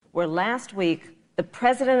where last week the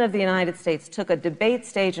President of the United States took a debate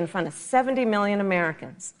stage in front of 70 million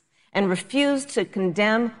Americans and refused to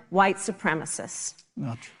condemn white supremacists.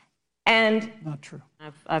 Not true. And not true.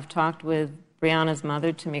 I've talked with Breonna's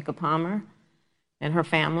mother, Tamika Palmer, and her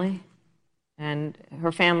family. And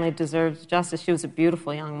her family deserves justice. She was a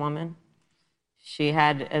beautiful young woman. She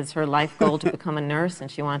had as her life goal to become a nurse,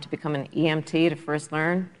 and she wanted to become an EMT to first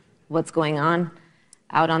learn what's going on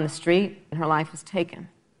out on the street. And her life was taken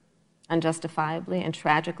unjustifiably and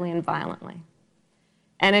tragically and violently.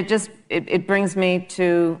 And it brings me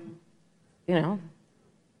to,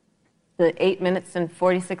 the 8 minutes and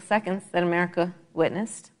 46 seconds that America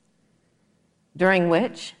witnessed, during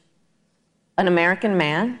which an American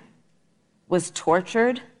man was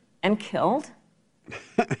tortured and killed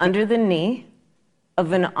under the knee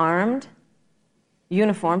of an armed,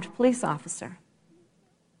 uniformed police officer.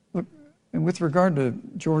 Look, and with regard to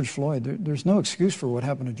George Floyd, there's no excuse for what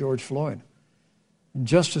happened to George Floyd. And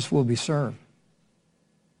justice will be served.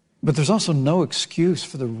 But there's also no excuse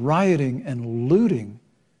for the rioting and looting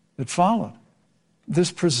that followed.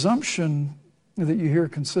 This presumption that you hear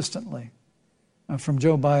consistently from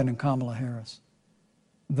Joe Biden and Kamala Harris,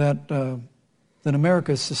 that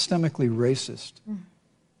America is systemically racist.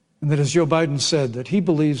 And that, as Joe Biden said, that he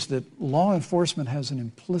believes that law enforcement has an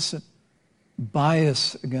implicit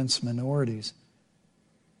bias against minorities,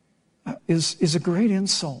 is a great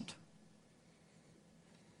insult.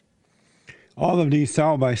 All of these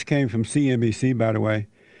soundbites came from CNBC, by the way.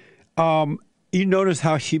 You notice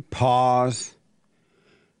how she paused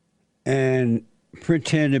and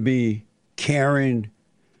pretend to be caring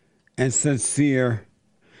and sincere.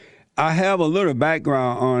 I have a little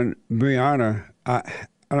background on Breonna. I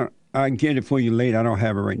can get it for you later. I don't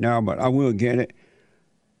have it right now, but I will get it.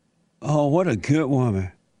 Oh, what a good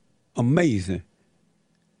woman. Amazing.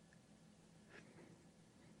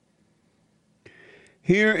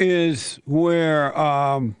 Here is where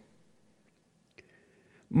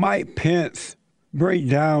Mike Pence break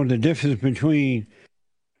down the difference between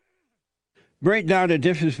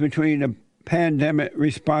the pandemic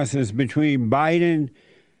responses between Biden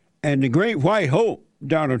and the great white hope,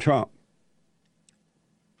 Donald Trump.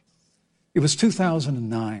 It was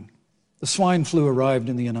 2009. The swine flu arrived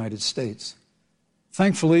in the United States.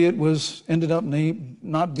 Thankfully, it ended up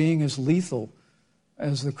not being as lethal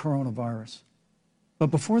as the coronavirus. But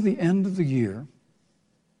before the end of the year,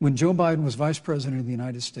 when Joe Biden was vice president of the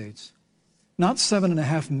United States, not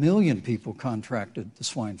 7.5 million people contracted the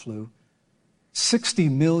swine flu. 60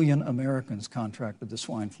 million Americans contracted the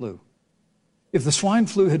swine flu. If the swine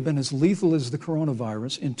flu had been as lethal as the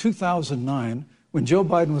coronavirus, in 2009, when Joe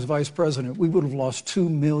Biden was vice president, we would have lost 2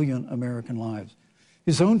 million American lives.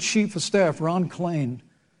 His own chief of staff, Ron Klain,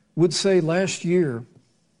 would say last year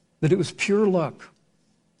that it was pure luck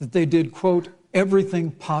that they did, quote,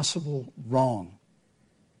 everything possible wrong.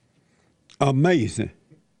 Amazing.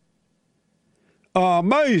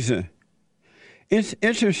 Amazing. It's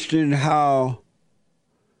interesting how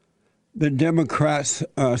the Democrats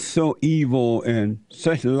are so evil and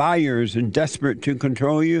such liars and desperate to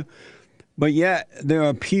control you, but yet there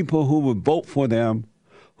are people who would vote for them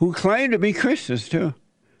who claim to be Christians too,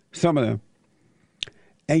 some of them.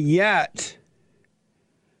 And yet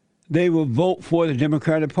they will vote for the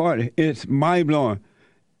Democratic Party. It's mind-blowing.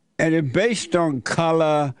 And it's based on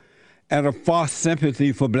color and a false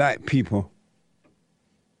sympathy for black people.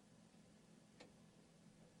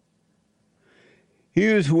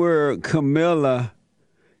 Here's where Kamala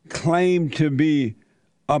claimed to be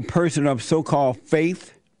a person of so-called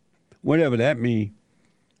faith, whatever that means,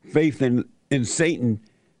 faith in Satan.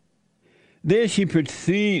 Then she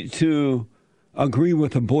proceeded to agree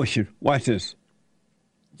with abortion. Watch this.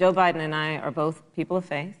 Joe Biden and I are both people of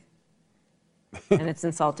faith, and it's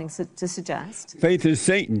insulting to suggest faith is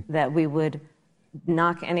Satan, that we would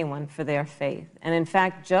knock anyone for their faith. And in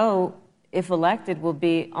fact, Joe, if elected, will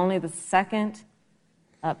be only the second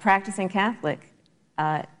practicing Catholic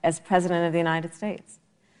as President of the United States.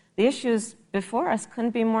 The issues before us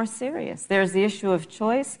couldn't be more serious. There's the issue of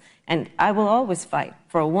choice, and I will always fight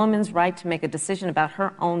for a woman's right to make a decision about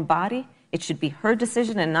her own body. It should be her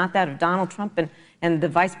decision and not that of Donald Trump and the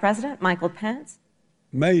Vice President, Michael Pence.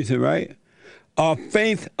 Amazing, right? A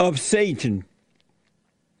faith of Satan.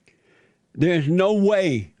 There's no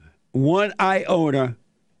way, one iota,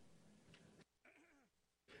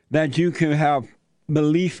 that you can have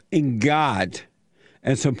belief in God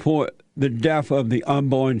and support the death of the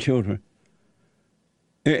unborn children.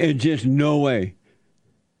 It's just no way.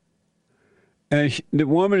 And the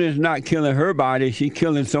woman is not killing her body, she's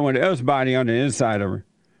killing someone else's body on the inside of her.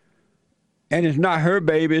 And it's not her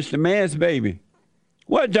baby, it's the man's baby.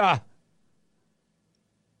 What the?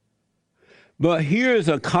 But here's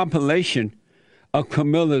a compilation of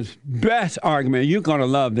Camilla's best argument. You're going to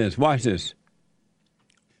love this. Watch this.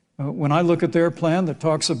 When I look at their plan that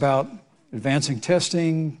talks about advancing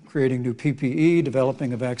testing, creating new PPE,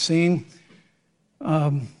 developing a vaccine,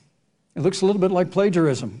 it looks a little bit like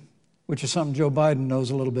plagiarism, which is something Joe Biden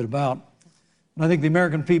knows a little bit about. And I think the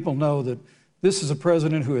American people know that this is a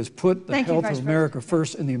president who has put the health of America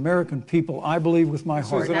first, and the American people, I believe with my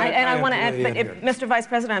heart. And I want to add, but Mr. Vice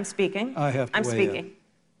President, I'm speaking. I have to I'm weigh speaking. in.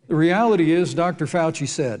 The reality is, Dr. Fauci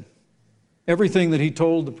said, everything that he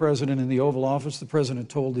told the president in the Oval Office, the president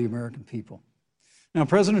told the American people. Now,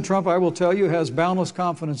 President Trump, I will tell you, has boundless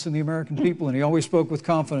confidence in the American people, and he always spoke with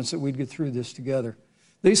confidence that we'd get through this together.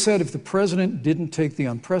 They said if the president didn't take the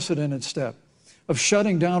unprecedented step of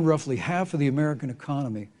shutting down roughly half of the American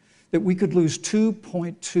economy, that we could lose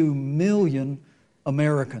 2.2 million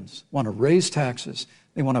Americans. Want to raise taxes.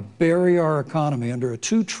 They want to bury our economy under a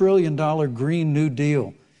 $2 trillion Green New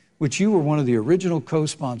Deal, which you were one of the original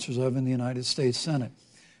co-sponsors of in the United States Senate.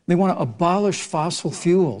 They want to abolish fossil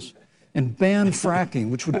fuels and ban fracking,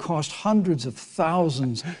 which would cost hundreds of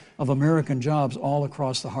thousands of American jobs all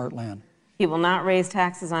across the heartland. He will not raise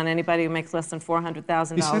taxes on anybody who makes less than $400,000 a year.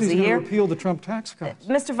 He said he's going to repeal the Trump tax cuts.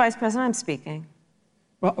 Mr. Vice President, I'm speaking.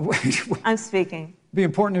 Well, I'm speaking. It'd be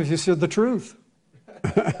important if you said the truth.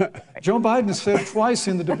 Joe Biden said twice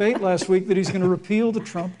in the debate last week that he's going to repeal the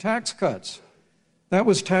Trump tax cuts. That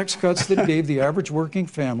was tax cuts that gave the average working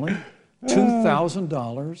family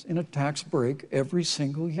 $2,000 in a tax break every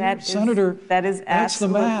single year. Senator, that is that's the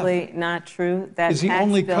math. absolutely not true. That Is he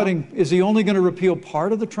only going to repeal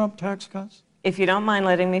part of the Trump tax cuts? If you don't mind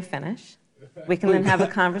letting me finish, we can then have a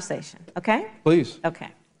conversation. Okay? Please. Okay.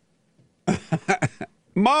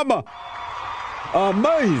 Mama,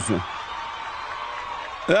 amazing.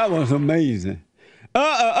 That was amazing.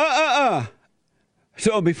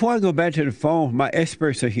 So before I go back to the phone, my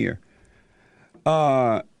experts are here.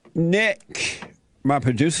 Nick, my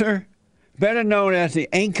producer, better known as the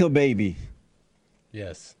ankle baby.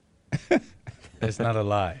 Yes. It's not a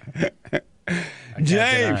lie.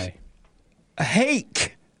 James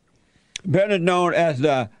Hake, better known as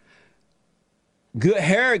the good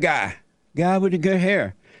hair guy with the good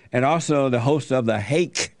hair, and also the host of the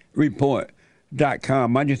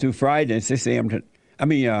HakeReport.com, Monday through Friday, 6 a.m.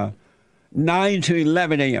 9 to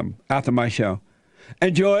 11 a.m. after my show.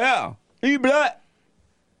 And Joel E. Black,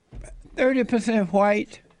 30%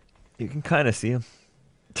 white. You can kind of see him.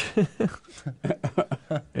 There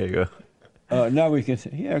you go. Now we can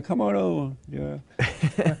say, yeah, come on over. Yeah.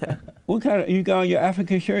 What kind of, you got on your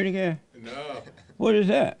African shirt again? No. What is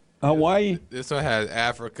that? Hawaii? This one has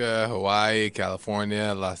Africa, Hawaii,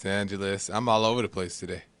 California, Los Angeles. I'm all over the place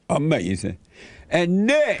today. Amazing. And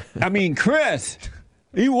Chris,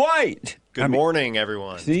 he white. Good morning,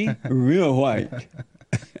 everyone. See? Real white.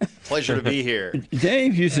 Pleasure to be here.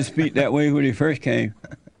 James used to speak that way when he first came.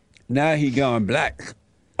 Now he gone black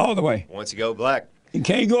all the way. Once you go black, you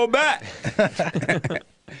can't go back.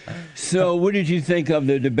 So what did you think of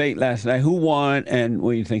the debate last night? Who won, and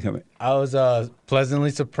what do you think of it? I was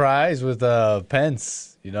pleasantly surprised with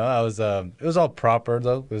Pence. You know, it was all proper,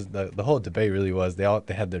 though. It was the whole debate really was. They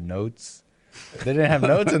had their notes. They didn't have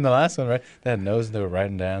notes in the last one, right? They had notes and they were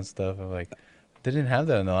writing down stuff. I'm like, they didn't have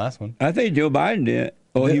that in the last one. I think Joe Biden did.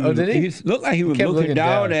 Did he? He looked like he was looking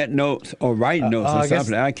down at notes or writing notes or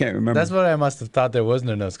something. I can't remember. That's what I must have thought there was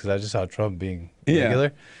no notes, because I just saw Trump being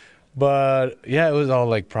regular. But yeah, it was all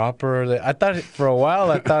like proper. I thought for a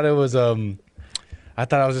while, I thought it was I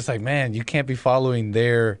was just like, man, you can't be following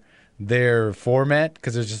their format,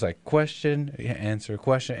 because it's just like question, answer,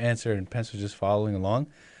 and Pence was just following along.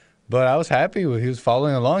 But I was happy he was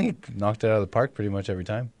following along. He knocked it out of the park pretty much every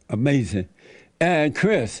time. Amazing. And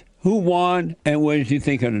Chris, who won, and what did you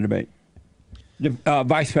think of the debate? The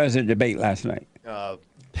vice president debate last night.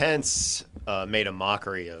 Pence made a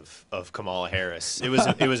mockery of Kamala Harris. It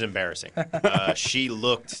was embarrassing. She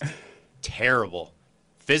looked terrible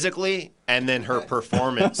physically, and then her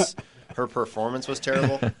performance was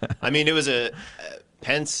terrible. I mean, it was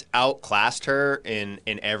Pence outclassed her in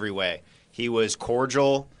every way. He was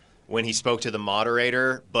cordial when he spoke to the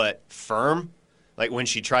moderator, but firm. Like when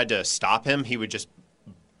she tried to stop him, he would just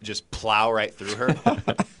plow right through her.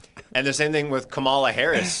 And the same thing with Kamala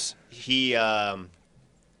Harris. He was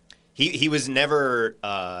never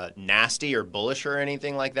nasty or bullish or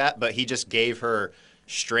anything like that, but he just gave her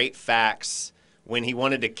straight facts. When he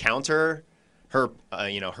wanted to counter her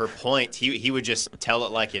point, he would just tell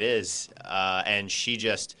it like it is, and she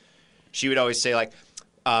would always say like,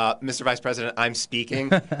 "Mr. Vice President, I'm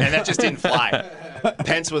speaking," and that just didn't fly.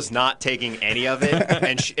 Pence was not taking any of it,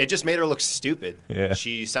 and it just made her look stupid. Yeah.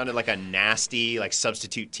 She sounded like a nasty, like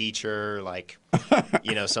substitute teacher, like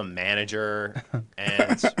some manager,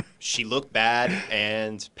 and she looked bad,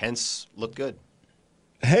 and Pence looked good.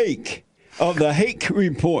 Hake of the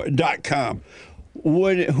HakeReport.com.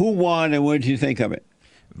 Who won, and what did you think of it?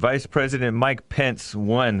 Vice President Mike Pence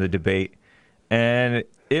won the debate, and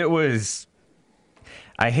it was.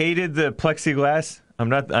 I hated the plexiglass.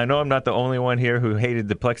 I know I'm not the only one here who hated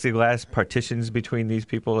the plexiglass partitions between these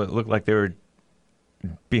people. It looked like they were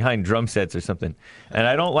behind drum sets or something. And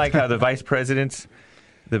I don't like how the vice presidential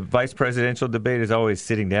debate is always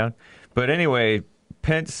sitting down. But anyway,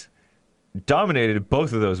 Pence dominated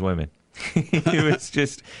both of those women. He was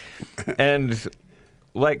just, and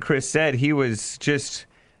like Chris said, he was just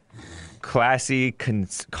classy,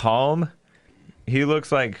 calm. He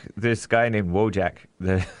looks like this guy named Wojak,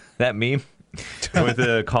 that meme with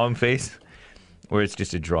a calm face, where it's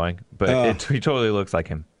just a drawing, but he totally looks like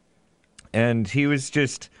him. And he was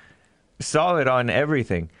just solid on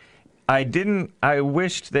everything. I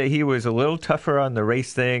wished that he was a little tougher on the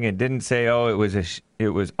race thing and didn't say, "Oh, it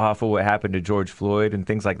was awful what happened to George Floyd" and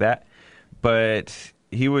things like that. But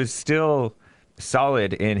he was still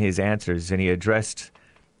solid in his answers, and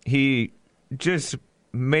he just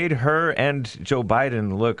made her and Joe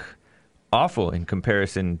Biden look awful in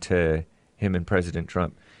comparison to him and President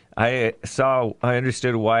Trump. I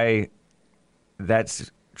understood why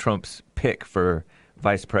that's Trump's pick for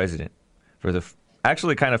vice president. For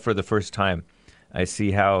the first time, I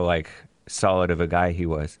see how solid of a guy he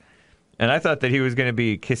was. And I thought that he was going to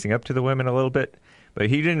be kissing up to the women a little bit, but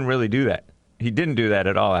he didn't really do that. He didn't do that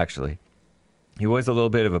at all, actually. He was a little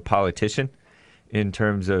bit of a politician in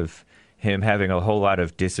terms of him having a whole lot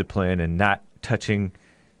of discipline and not touching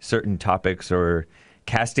certain topics or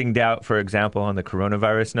casting doubt, for example, on the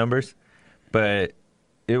coronavirus numbers. But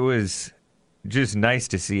it was just nice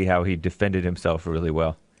to see how he defended himself really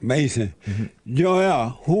well. Amazing. Mm-hmm.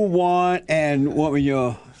 Joel, who won and what was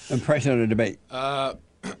your impression of the debate? Well,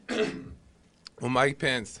 Mike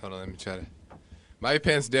Pence, hold on, let me try to. Mike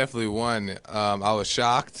Pence definitely won. I was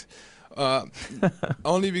shocked.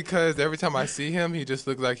 Only because every time I see him, he just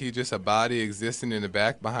looked like he's just a body existing in the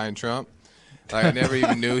back behind Trump. Like I never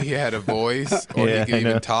even knew he had a voice or he could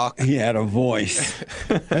even talk. He had a voice.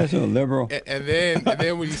 That's so liberal. And then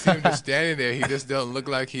when you see him just standing there, he just doesn't look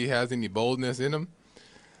like he has any boldness in him.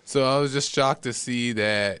 So I was just shocked to see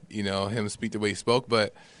that, him speak the way he spoke.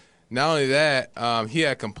 But not only that, he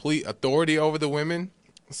had complete authority over the women.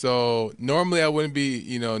 So normally I wouldn't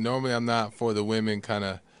be, normally I'm not for the women kind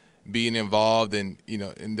of being involved in,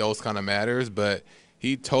 in those kind of matters. But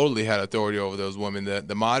he totally had authority over those women.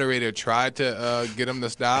 The moderator tried to get him to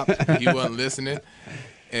stop. He wasn't listening.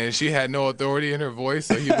 And she had no authority in her voice,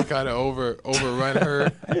 so he would kind of overrun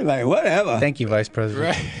her. You're like, whatever. Thank you, Vice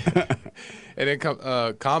President. Right. And then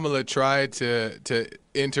Kamala tried to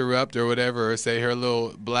interrupt or whatever or say her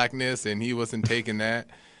little blackness, and he wasn't taking that.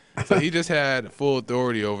 So he just had full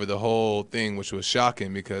authority over the whole thing, which was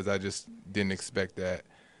shocking because I just didn't expect that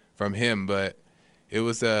from him. But it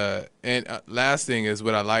was last thing is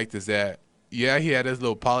what I liked is that, yeah, he had his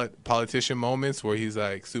little politician moments where he's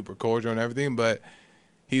like super cordial and everything, but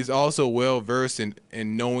he's also well-versed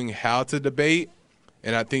in knowing how to debate.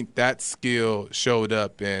 And I think that skill showed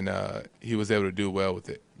up, and he was able to do well with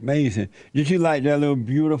it. Amazing. Did you like that little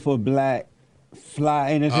beautiful black fly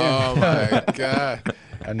in his hair? Oh, my God.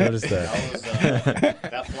 I noticed that.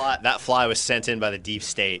 That fly was sent in by the deep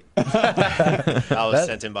state. That was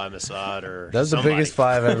sent in by Mossad or That's somebody. the biggest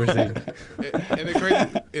fly I've ever seen.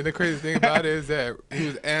 And the crazy thing about it is that he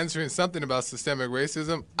was answering something about systemic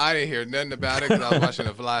racism. I didn't hear nothing about it because I was watching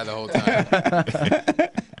the fly the whole time.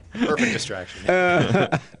 Perfect distraction.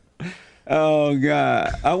 Oh,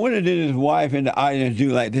 God. I wonder did his wife in the audience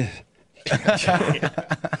do like this?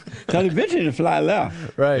 So eventually the fly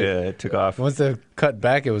left. Right. Yeah, it took off. Once they cut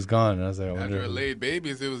back, it was gone. And I was like, I After wonder. it laid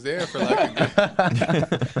babies, it was there for like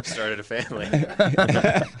a good... Started a family.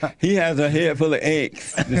 He has a head full of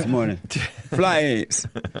eggs this morning. Fly eggs.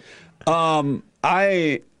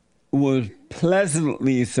 I was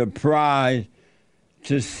pleasantly surprised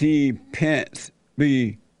to see Pence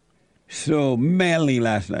be so manly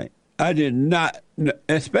last night. I did not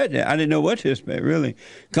expect that. I didn't know what to expect, really.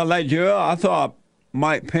 Because like Joel, I thought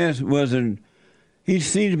Mike Pence he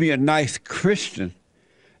seemed to be a nice Christian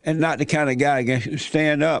and not the kind of guy that can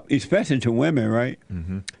stand up, especially to women, right?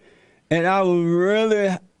 Mm-hmm. And I was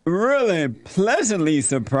really, really pleasantly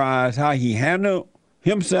surprised how he handled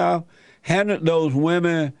himself, handled those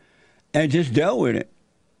women, and just dealt with it.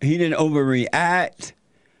 He didn't overreact.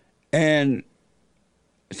 And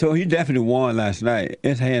So he definitely won last night.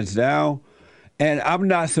 It's hands down. And I'm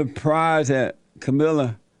not surprised at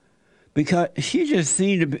Kamala because she just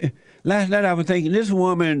seemed to be. Last night I was thinking, this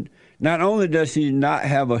woman, not only does she not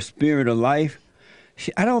have a spirit of life,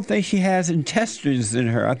 I don't think she has intestines in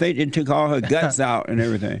her. I think it took all her guts out and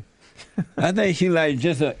everything. I think she like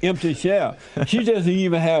just an empty shell. She doesn't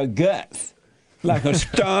even have guts, like a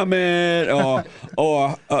stomach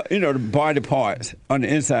or the body parts on the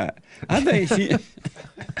inside. I think she.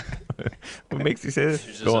 What makes you say this?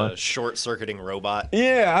 She's just a short-circuiting robot.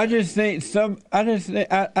 Yeah, I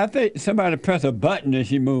think somebody pressed a button and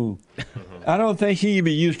she moved. I don't think she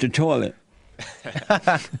even used the toilet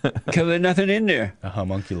because there's nothing in there. A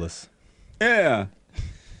homunculus. Yeah,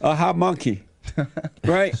 a hot monkey.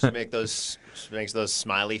 Right? She makes those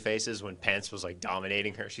smiley faces when Pence was like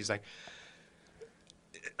dominating her. She's like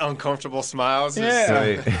uncomfortable smiles.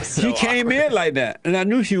 Yeah, So she came awkward. in like that, and I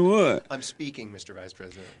knew she would. I'm speaking, Mr. Vice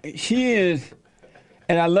President. She is,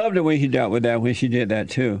 and I love the way he dealt with that when she did that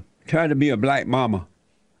too. Tried to be a black mama,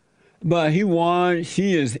 but he won.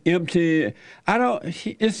 She is empty.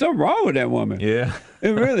 It's something wrong with that woman. Yeah. It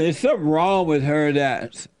really is something wrong with her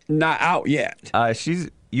that's not out yet.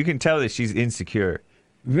 You can tell that she's insecure.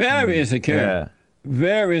 Very insecure. Yeah.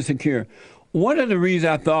 Very insecure. One of the reasons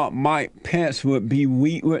I thought Mike Pence would be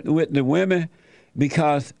weak with the women,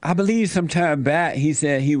 because I believe sometime back he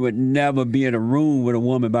said he would never be in a room with a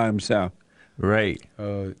woman by himself. Right.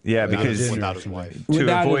 Yeah, because Without his wife.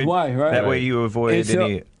 Without his wife, right? That way you avoid And so-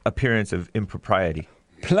 any appearance of impropriety.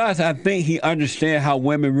 Plus, I think he understands how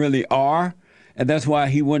women really are, and that's why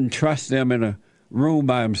he wouldn't trust them in a room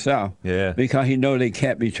by himself. Yeah. Because he know they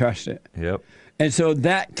can't be trusted. Yep. And so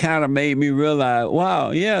that kind of made me realize, wow,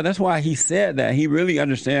 yeah, that's why he said that. He really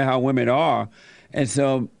understands how women are. And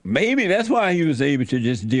so maybe that's why he was able to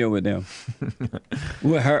just deal with them,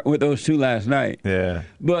 with those two last night. Yeah.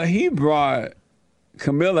 But he brought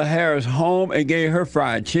Kamala Harris home and gave her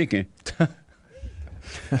fried chicken.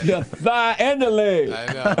 The thigh and the leg. I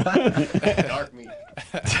know. Dark meat.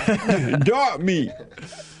 Dark meat.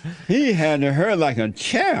 He handled her like a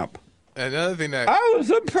champ. Another thing that I was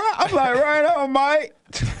surprised. I'm like, right on, Mike.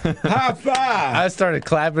 High five. I started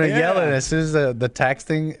clapping and Yeah. yelling as soon as the tax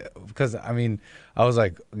thing, because I mean, I was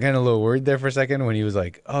like getting a little worried there for a second when he was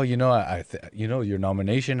like, "Oh, your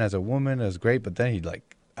nomination as a woman is great," but then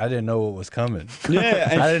I didn't know what was coming. Yeah,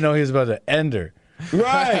 and I didn't know he was about to end her.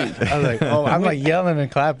 right. I was like, "Oh, I'm like yelling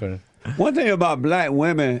and clapping." One thing about black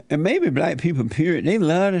women, and maybe black people, period, they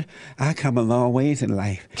love it. I come a long ways in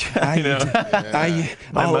life.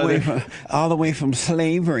 All the way from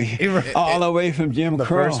slavery, all the way from Jim Crow.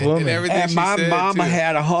 first woman. and everything And she my said, mama too.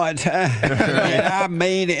 had a hard time, and I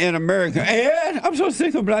made it in America. And I'm so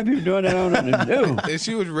sick of black people doing that. I don't know what to do. And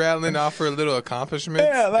she was rattling off her little accomplishments.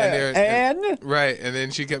 Yeah, like, and right, and then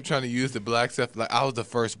she kept trying to use the black stuff. Like, I was the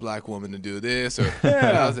first black woman to do this, or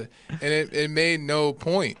Yeah. and it made no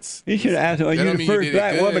points. You should have asked her, are That you don't the mean you first did it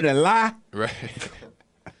black good. woman to lie? Right.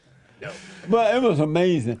 But it was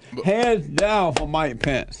amazing. Hands down for Mike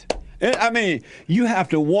Pence. You have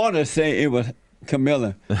to want to say it was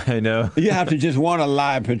Kamala. I know. You have to just want to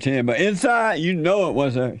lie and pretend. But inside, you know it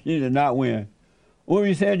was her. She did not win. What were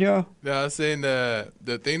you saying, Joe? No, I was saying the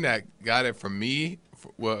thing that got it from me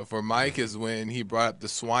for Mike is when he brought up the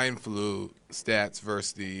swine flu stats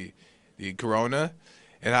versus the corona,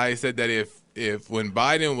 and how he said that if when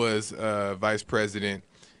Biden was vice president,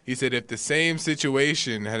 he said if the same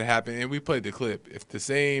situation had happened, and we played the clip, with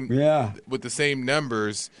the same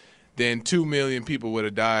numbers, then 2 million people would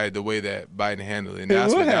have died the way that Biden handled it. And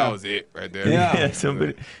that was it right there. Yeah.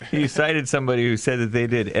 He cited somebody who said that they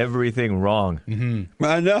did everything wrong. Mm-hmm.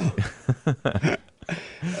 I know.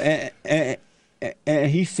 and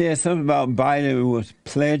he said something about Biden was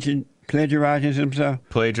plagiarizing himself.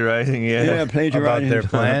 Plagiarizing, yeah. Yeah, plagiarizing About their himself.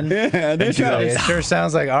 plan? Yeah, they She's like, tried it sure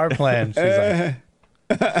sounds like our plan. She's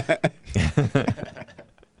like,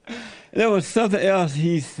 There was something else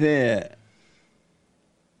he said.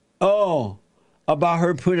 Oh, about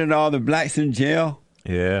her putting all the blacks in jail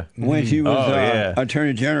Yeah. when she was yeah.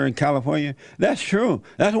 Attorney General in California. That's true.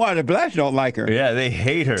 That's why the blacks don't like her. Yeah, they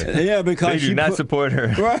hate her. Yeah, because They do she not support her.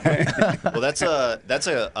 Right. Well, that's a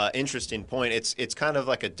interesting point. It's kind of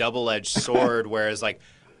like a double-edged sword. Whereas, like,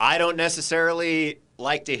 I don't necessarily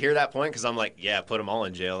like to hear that point because I'm like, yeah, put them all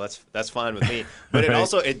in jail. That's fine with me. But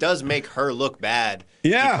it does make her look bad.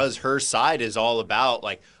 Yeah. Because her side is all about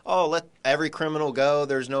like, oh, let every criminal go.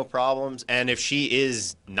 There's no problems. And if she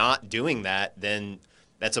is not doing that, then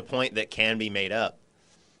that's a point that can be made up.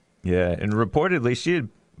 Yeah, and reportedly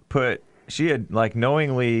she had like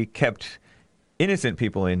knowingly kept innocent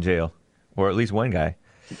people in jail, or at least one guy.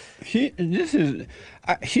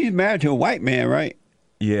 She's married to a white man, right?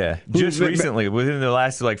 Yeah, just recently, within the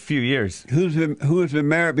last like few years. Who has been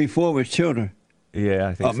married before with children? Yeah,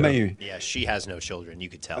 I think so. Maybe. Yeah, she has no children. You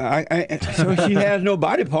could tell. So she has no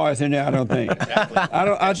body parts in there. I don't think. Exactly.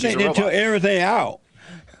 I think they took everything out.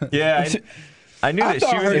 Yeah, I knew that she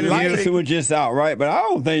was her going lights were just out, right? But I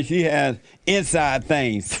don't think she has inside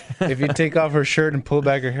things. If you take off her shirt and pull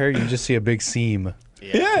back her hair, you just see a big seam.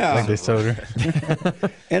 Yeah. Like they sewed her.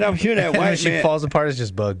 And I'm sure that And when white she man. falls apart, it's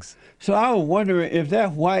just bugs. So I was wondering if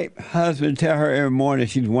that white husband tell her every morning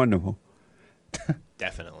she's wonderful.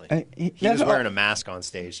 Definitely. He was wearing a mask on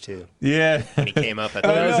stage, too. Yeah. When he came up at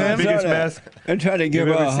I know, the I biggest saw that. mask And trying to give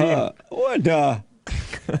her you've a ever seen. hug. What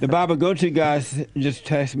the Bible Go-To guy just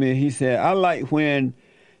texted me. He said, I like when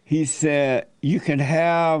he said, you can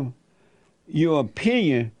have your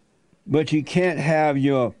opinion, but you can't have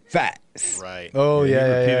your facts. Right. Oh, He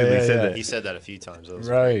repeatedly said that. He said that a few times. That was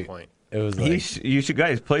a Right. great point. It was like, You should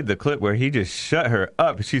guys played the clip where he just shut her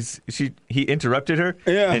up. He interrupted her,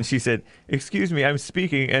 Yeah. and she said, "Excuse me, I'm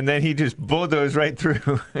speaking," and then he just bulldozed right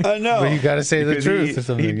through. I know. but you got to say the Because truth he- or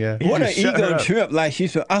something, he- yeah. he What an just shut her ego up. trip. Like she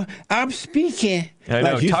said, I'm speaking. I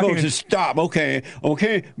know, Like you're talking supposed to stop.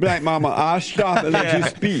 Okay, Black Mama, I'll stop and let you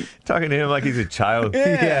speak. Talking to him like he's a child.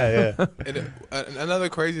 Yeah. Yeah. And another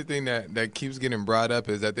crazy thing that keeps getting brought up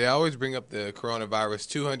is that they always bring up the coronavirus.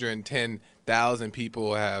 210,000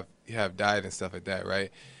 people have died and stuff like that,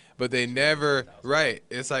 right? But they never, right?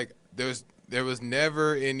 It's like there was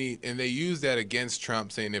never any, and they use that against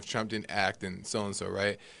Trump, saying if Trump didn't act and so,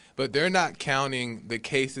 right? But they're not counting the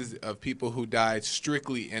cases of people who died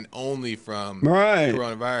strictly and only from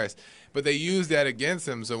coronavirus. But they use that against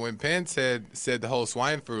him. So when Pence said the whole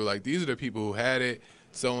swine flu, like these are the people who had it,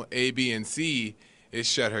 so A, B, and C, it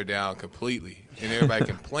shut her down completely. And everybody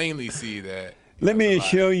can plainly see that. Let me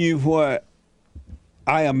show you what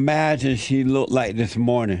I imagine she looked like this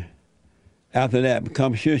morning. After that, because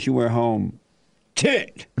I'm sure she went home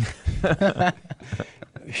ticked.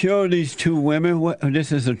 Show these two women.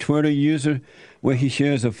 This is a Twitter user where he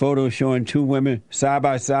shares a photo showing two women side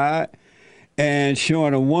by side and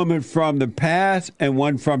showing a woman from the past and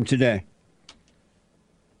one from today.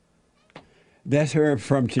 That's her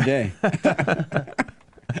from today.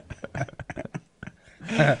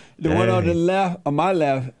 The one on the left, on my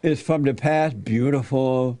left, is from the past,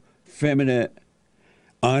 beautiful, feminine,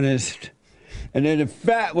 honest. And then the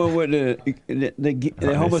fat one with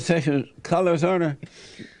the homosexual colors on her,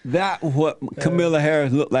 that's what Kamala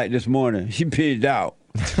Harris looked like this morning. She peed out.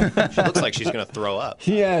 She looks like she's going to throw up.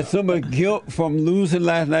 She had so much guilt from losing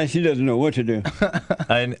last night, she doesn't know what to do.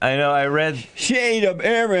 I know. I read. She ate up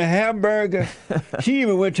every hamburger. She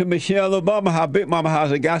even went to Michelle Obama's house, Big Mama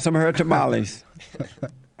house, and got some of her tamales.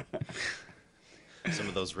 Some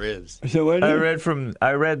of those ribs. So what I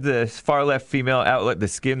read the far left female outlet, The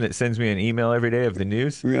Skim, that sends me an email every day of the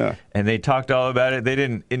news. Yeah. And they talked all about it. They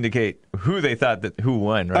didn't indicate who they thought who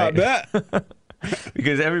won, right? I bet.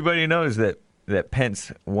 Because everybody knows that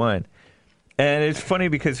Pence won. And it's funny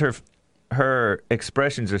because her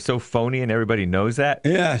expressions are so phony and everybody knows that.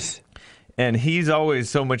 Yes. And he's always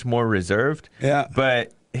so much more reserved. Yeah.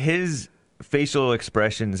 But his facial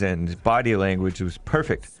expressions and body language was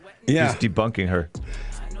perfect. Yeah. Just debunking her.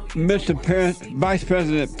 Mr. Pence, Vice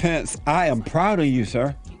President Pence, I am proud of you,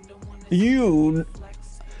 sir. You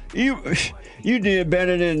did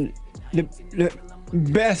better than the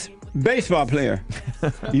best baseball player.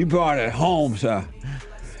 You brought it home, sir.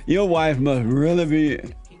 Your wife must really be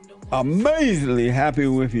amazingly happy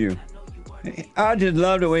with you. I just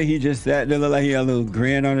love the way he just sat there, look like he had a little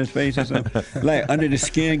grin on his face or something, like under the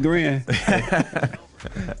skin grin.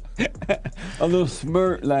 A little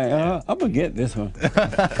smirk, like, I'm gonna get this one.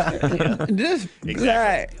 This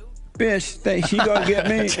black bitch think she gonna get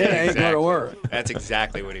me, it ain't gonna work. That's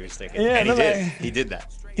exactly what he was thinking. Yeah, and he look did. like- He did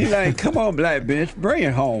that. He like, come on, black bitch, bring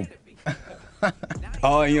it home.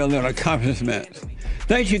 All your little accomplishments.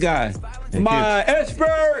 Thank you guys. My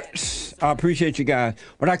experts. I appreciate you guys.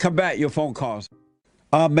 When I come back, your phone calls.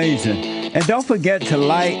 Amazing. And don't forget to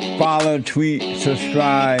like, follow, tweet,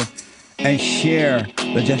 subscribe, and share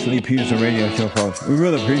the Jesse Lee Peterson radio show, folks. We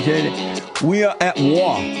really appreciate it. We are at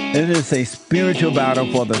war. It is a spiritual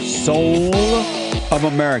battle for the soul of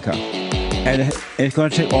America. And it's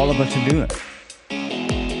going to take all of us to do it.